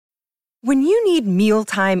When you need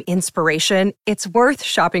mealtime inspiration, it's worth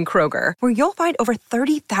shopping Kroger, where you'll find over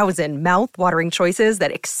 30,000 mouth-watering choices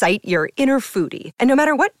that excite your inner foodie. And no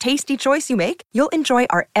matter what tasty choice you make, you'll enjoy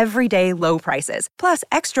our everyday low prices, plus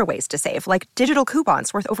extra ways to save, like digital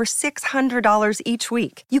coupons worth over $600 each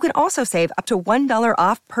week. You can also save up to $1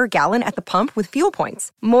 off per gallon at the pump with fuel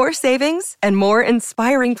points. More savings and more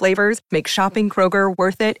inspiring flavors make shopping Kroger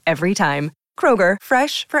worth it every time. Kroger,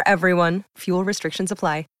 fresh for everyone. Fuel restrictions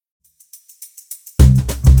apply.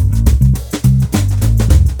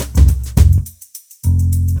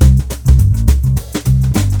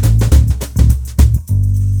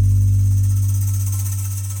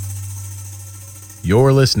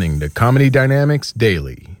 You're listening to Comedy Dynamics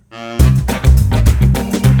Daily. What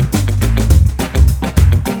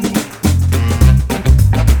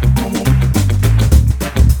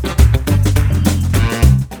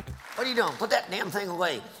are you doing? Put that damn thing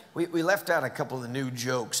away. We left out a couple of the new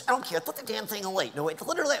jokes. I don't care. Put the damn thing away. No, wait.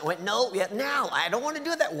 Literally. Wait. No. Yeah. Now. I don't want to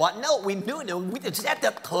do that. What? No. We knew it. No. We just have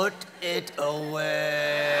to put it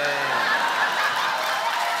away.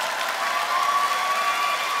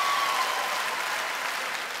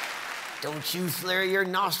 Don't you flare your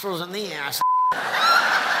nostrils in the ass.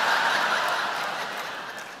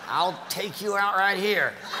 I'll take you out right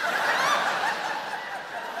here.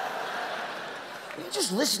 You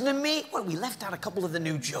just listen to me? What, we left out a couple of the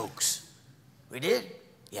new jokes. We did?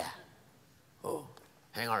 Yeah. Oh,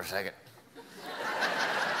 hang on a second.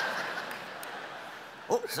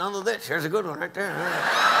 Oh, son of a bitch, here's a good one right there.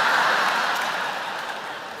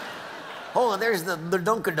 Oh, there's the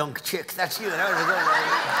Dunkadunk chick. That's you. That was a good one.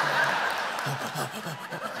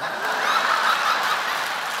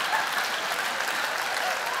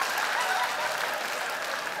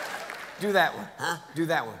 Do that one. Huh? Do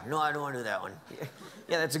that one. No, I don't want to do that one.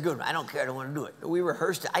 Yeah, that's a good one. I don't care. I don't want to do it. We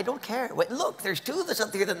rehearsed it. I don't care. Wait, look, there's two of us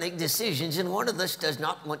up here that make decisions, and one of us does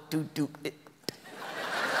not want to do it.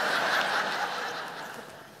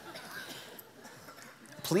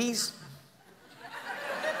 Please?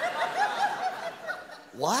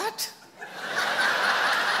 What?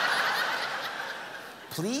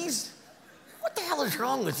 Please? What the hell is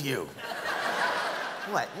wrong with you?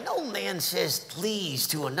 What? No man says please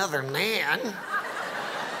to another man.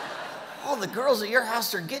 All the girls at your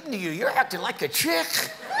house are getting to you. You're acting like a chick.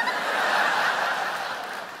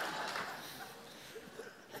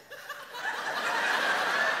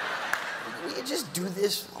 Will you just do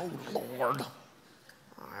this? Oh, Lord.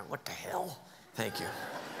 All right, what the hell? Thank you.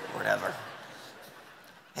 Whatever.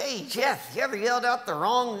 Hey, Jeff, you ever yelled out the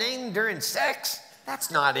wrong name during sex?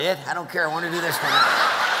 That's not it. I don't care. I want to do this one.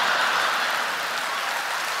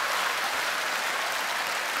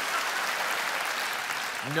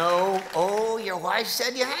 No. Oh, your wife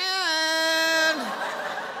said you had.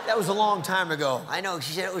 That was a long time ago. I know.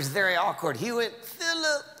 She said it was very awkward. He went,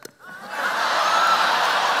 Philip.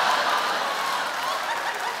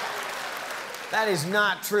 That is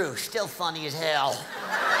not true. Still funny as hell.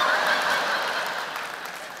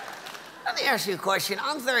 Let me ask you a question.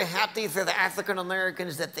 I'm very happy for the African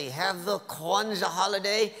Americans that they have the Kwanzaa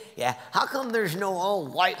holiday. Yeah. How come there's no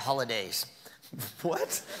all-white holidays?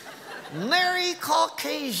 What? Merry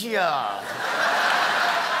Caucasia.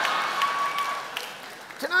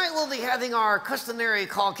 Tonight we'll be having our customary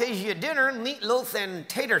Caucasia dinner, meatloaf and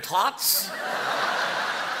tater tots.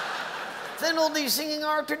 Then we'll be singing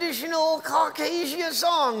our traditional Caucasia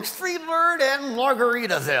songs, Freebird and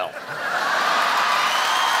Margaritaville.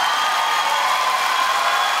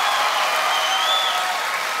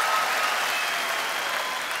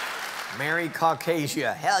 Merry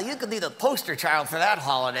Caucasia. Hell, you could be the poster child for that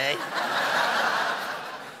holiday.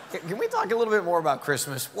 Can we talk a little bit more about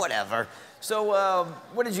Christmas? Whatever. So,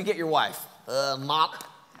 what did you get your wife? Mop.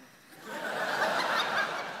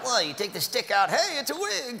 Well, you take the stick out. Hey, it's a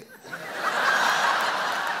wig.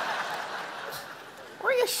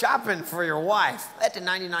 Where are you shopping for your wife? At the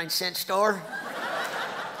 99-cent store.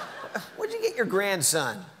 What'd you get your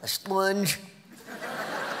grandson? A sponge.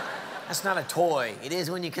 That's not a toy. It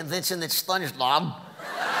is when you convince him that SpongeBob.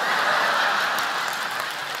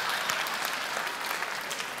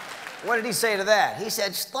 What did he say to that? He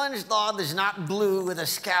said, SpongeBob is not blue with a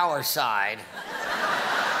scour side.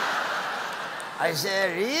 I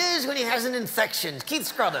said, it is when he has an infection. Keith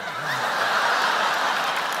Scrubbin.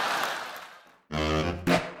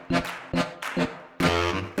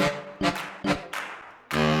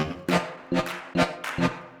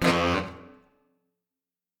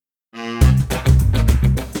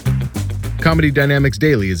 Comedy Dynamics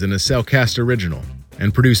Daily is an Acelcast original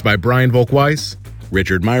and produced by Brian Volk-Weiss,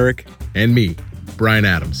 Richard Myrick, and me, Brian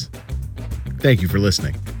Adams. Thank you for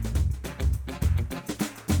listening.